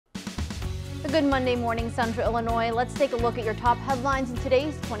Good Monday morning, Central Illinois. Let's take a look at your top headlines in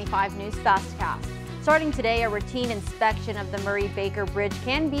today's 25 News Fastcast. Starting today, a routine inspection of the Murray-Baker Bridge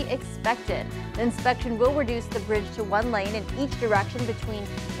can be expected. The inspection will reduce the bridge to one lane in each direction between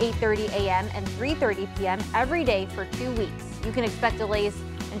 8:30 a.m. and 3:30 p.m. every day for 2 weeks. You can expect delays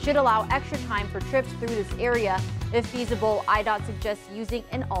and should allow extra time for trips through this area. If feasible, IDOT suggests using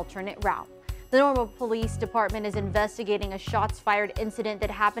an alternate route. The Normal Police Department is investigating a shots-fired incident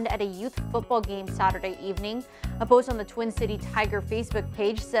that happened at a youth football game Saturday evening. A post on the Twin City Tiger Facebook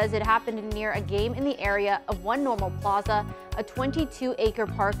page says it happened near a game in the area of One Normal Plaza, a 22-acre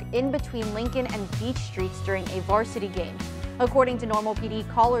park in between Lincoln and Beach Streets during a varsity game. According to Normal PD,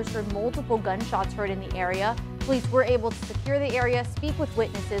 callers heard multiple gunshots heard in the area. Police were able to secure the area, speak with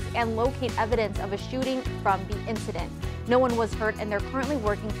witnesses, and locate evidence of a shooting from the incident. No one was hurt, and they're currently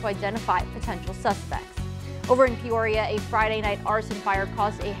working to identify potential suspects. Over in Peoria, a Friday night arson fire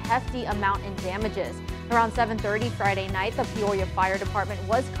caused a hefty amount in damages. Around 7:30 Friday night, the Peoria Fire Department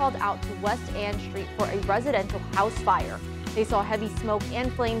was called out to West Ann Street for a residential house fire. They saw heavy smoke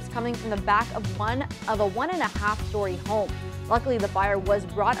and flames coming from the back of a 1.5-story home. Luckily, the fire was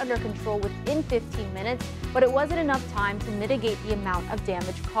brought under control within 15 minutes, but it wasn't enough time to mitigate the amount of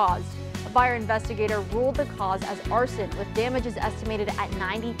damage caused. A fire investigator ruled the cause as arson, with damages estimated at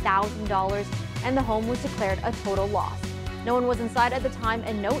 $90,000, and the home was declared a total loss. No one was inside at the time,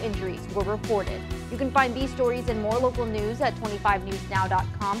 and no injuries were reported. You can find these stories and more local news at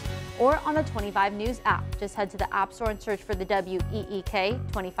 25newsnow.com or on the 25 News app. Just head to the App Store and search for the WEEK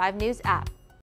 25 News app.